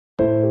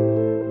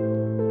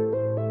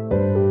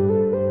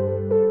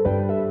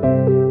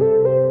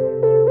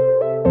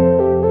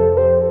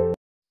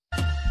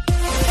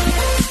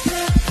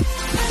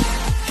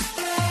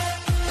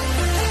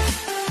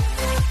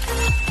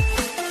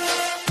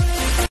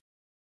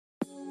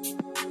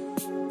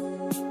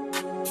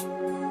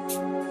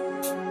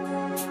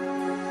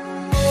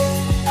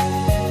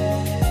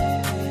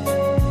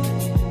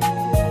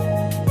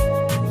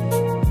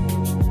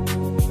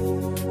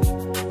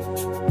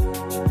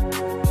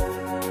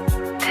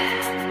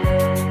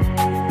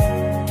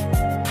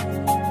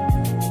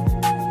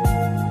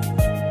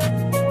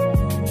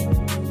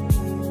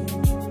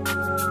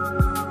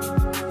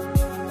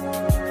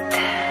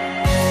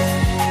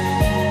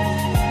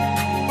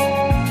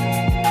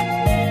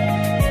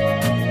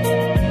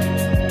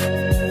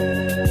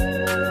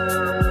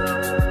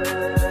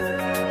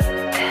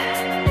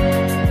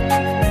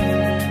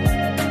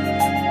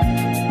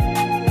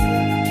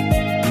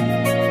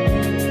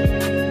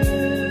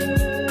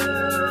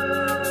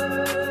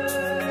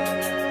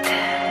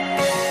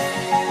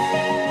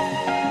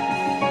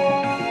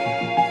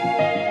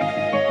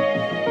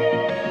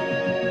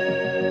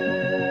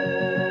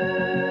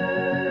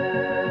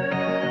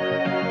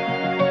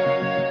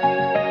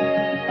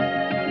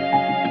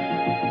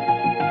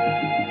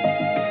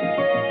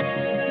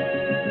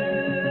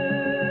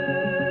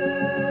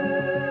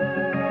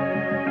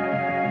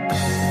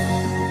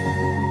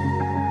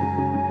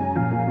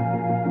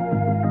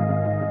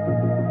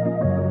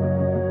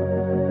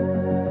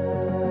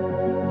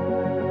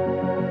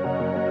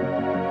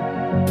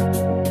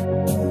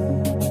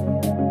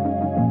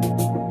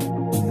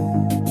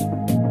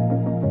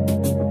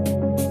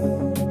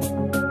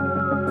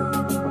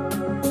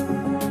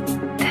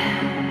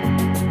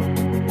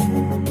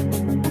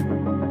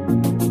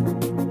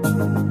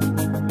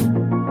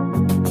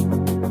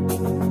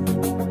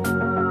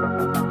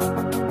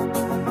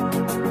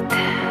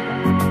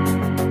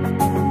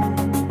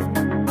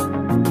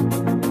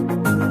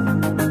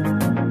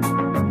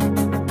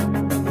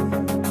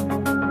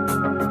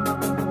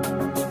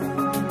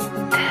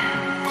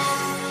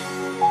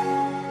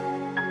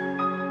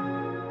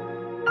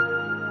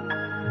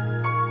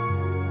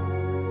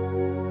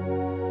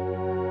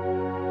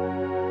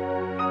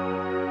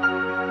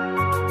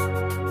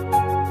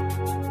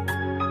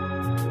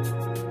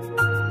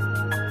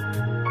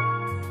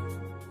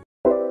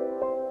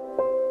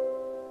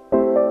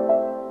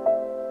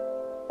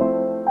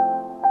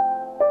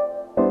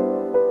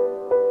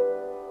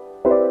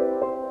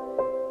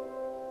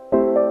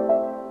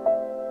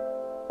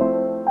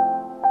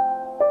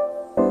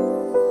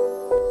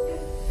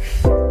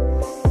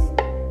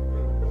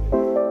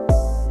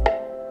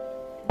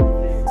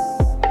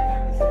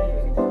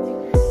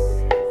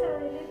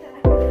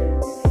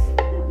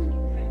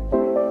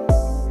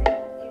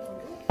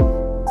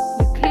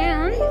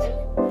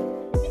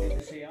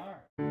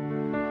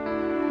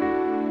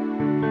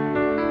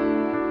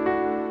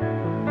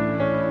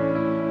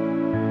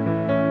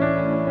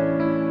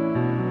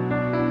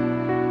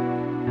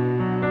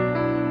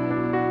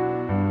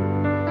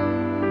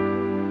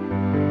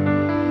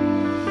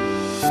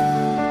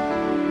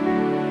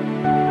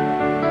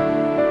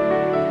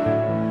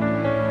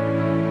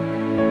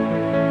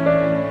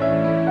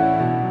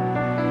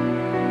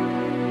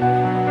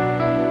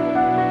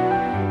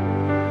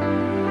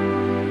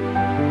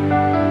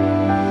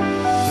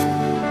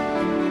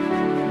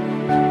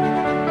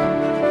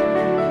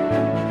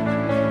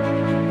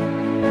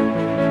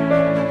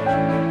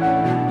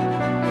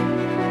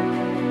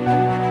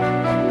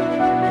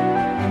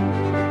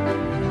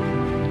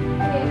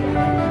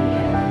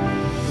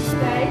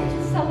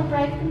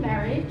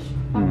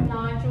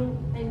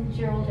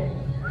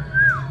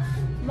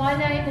My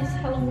name is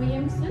Helen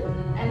Williamson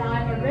and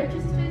I'm a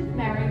registered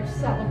marriage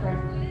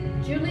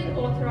celebrant, duly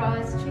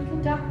authorised to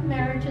conduct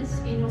marriages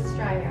in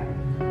Australia.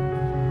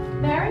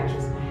 Marriage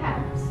is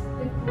perhaps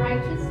the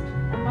greatest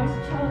and most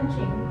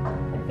challenging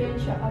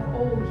adventure of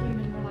all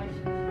human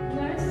relations.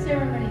 No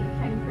ceremony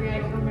can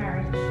create your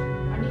marriage,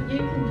 only you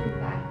can do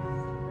that.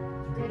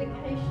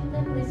 Dedication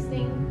and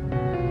listening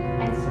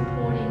and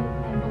supporting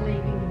and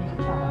believing in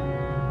each other.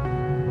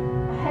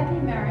 A happy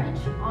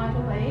marriage, I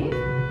believe,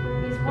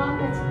 is one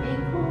that's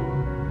equal,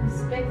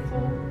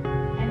 respectful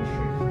and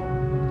truthful.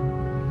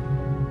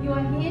 You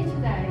are here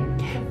today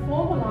to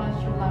formalise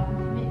your love and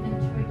commitment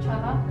to each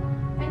other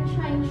and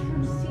change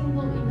from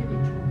single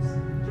individuals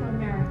to a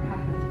married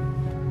couple.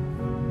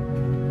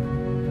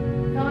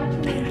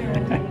 Nigel and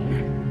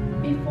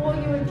Geraldine, before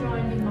you are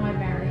joined in my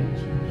marriage,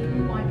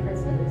 in my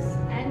presence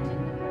and in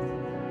the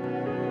presence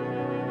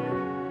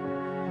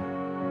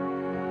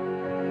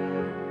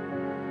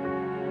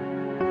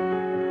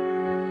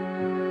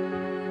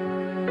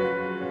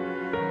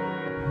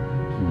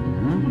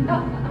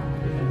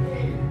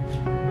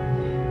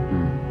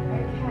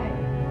Okay,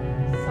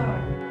 so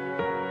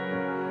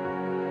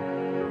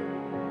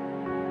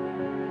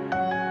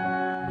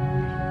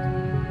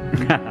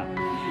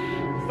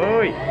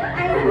Oi!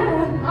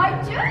 I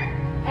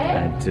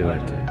do. I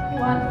do.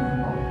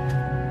 Wonderful.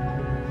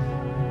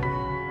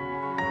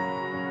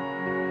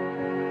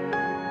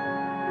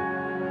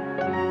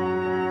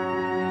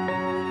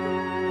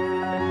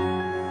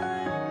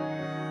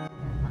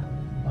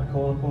 I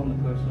call upon the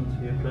persons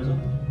here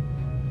present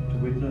to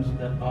witness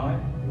that I,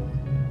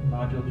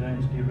 Nigel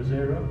James D.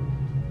 Rosero,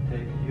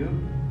 take you,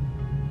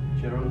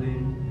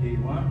 Geraldine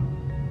E1,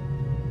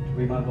 to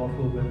be my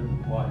lawful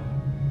wedded wife.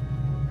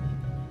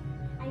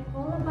 I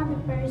call upon the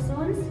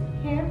persons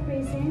here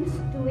present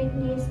to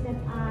witness that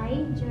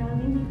I,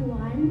 Geraldine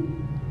Juan,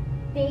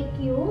 take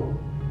you,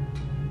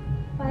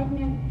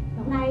 partner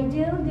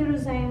Nigel De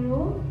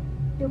Rosario,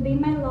 to be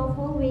my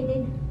lawful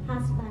wedded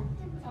husband.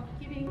 Of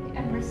giving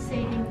and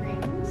receiving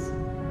rings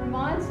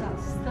reminds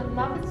us that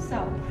love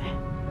itself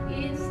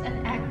is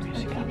an act of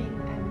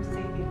giving and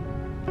receiving.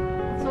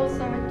 It's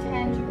also a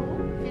tangible,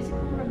 physical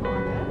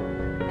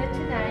reminder that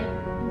today,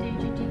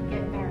 indeed, you did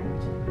get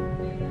married.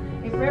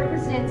 It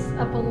represents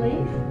a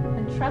belief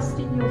and trust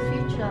in your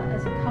future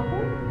as a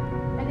couple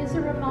and is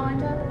a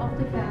reminder of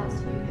the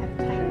vows you have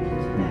taken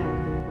today.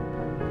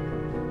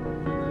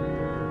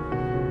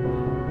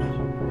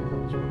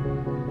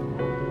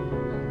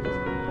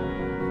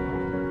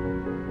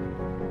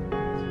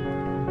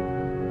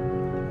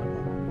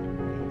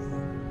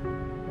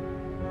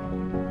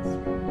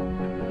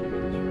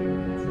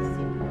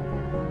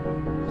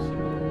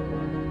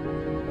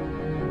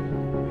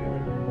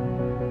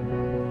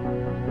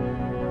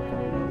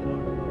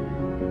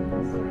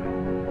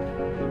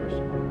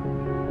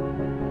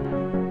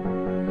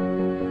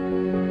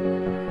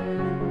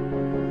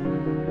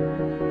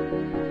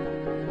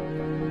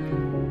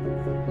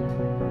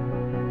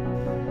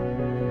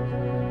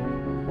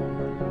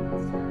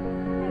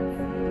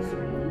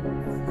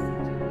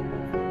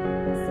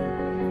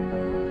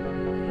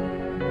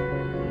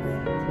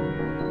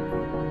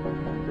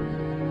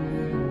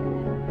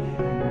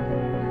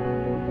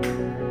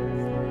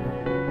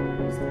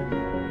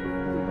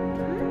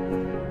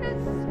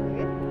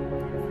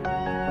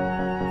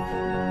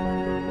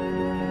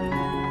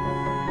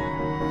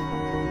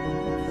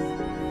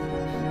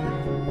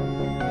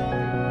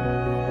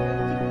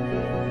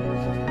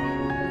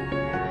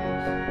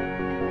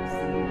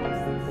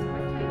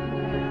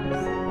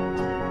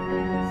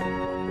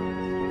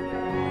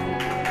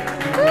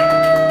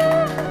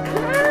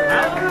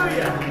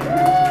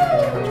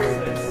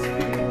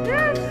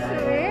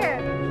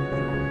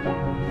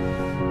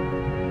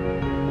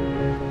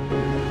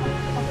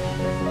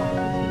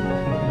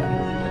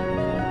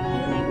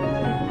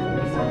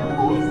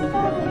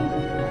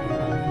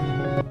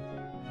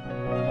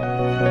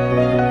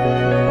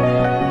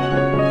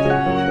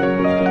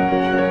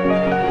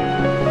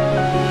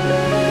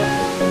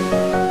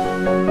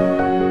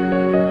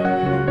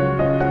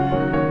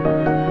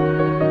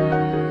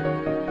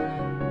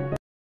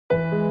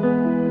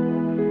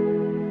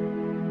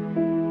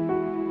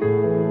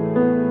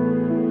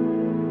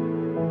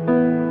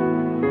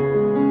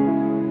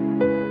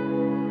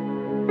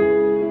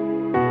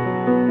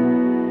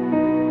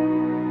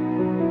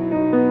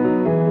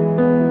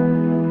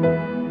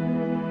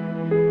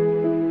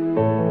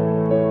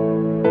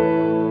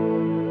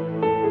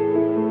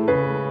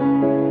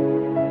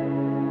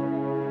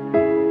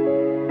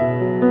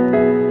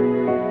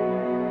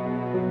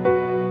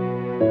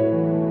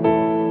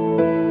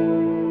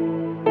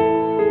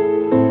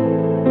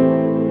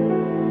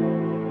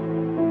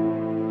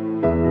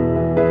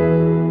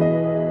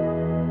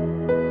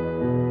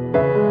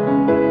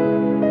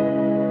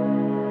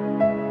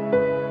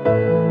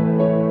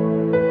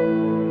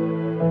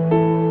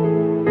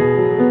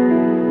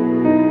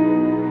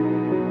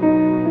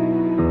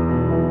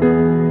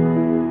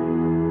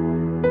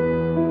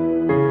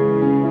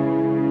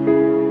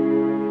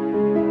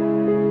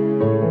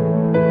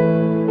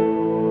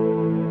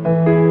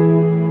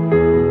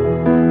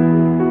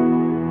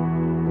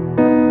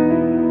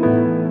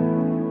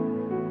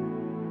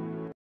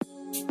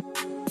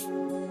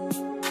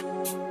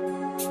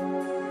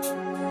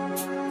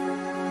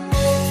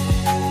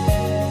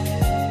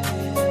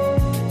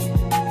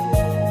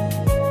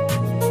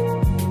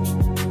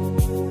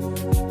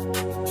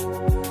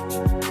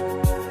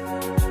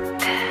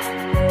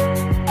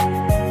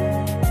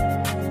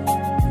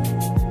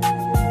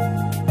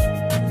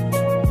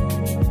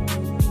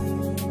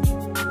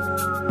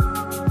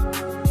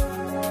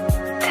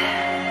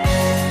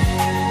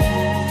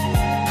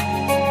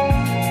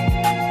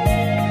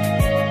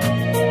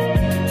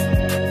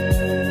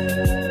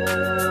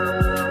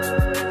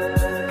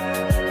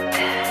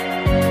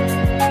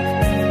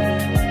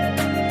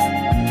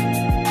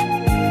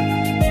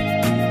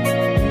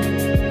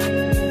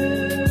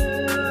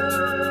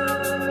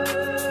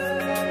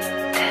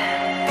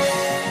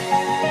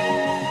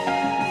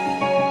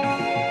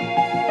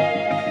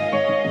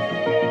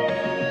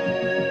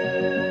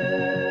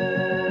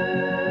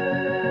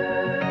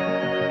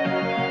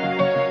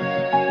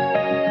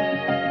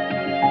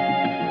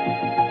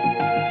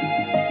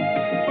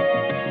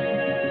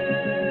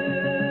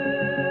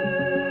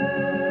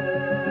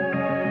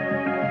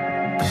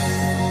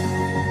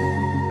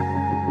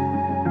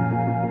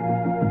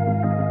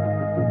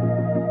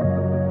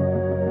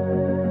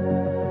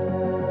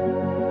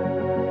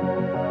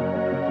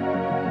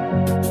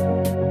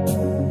 Thank you.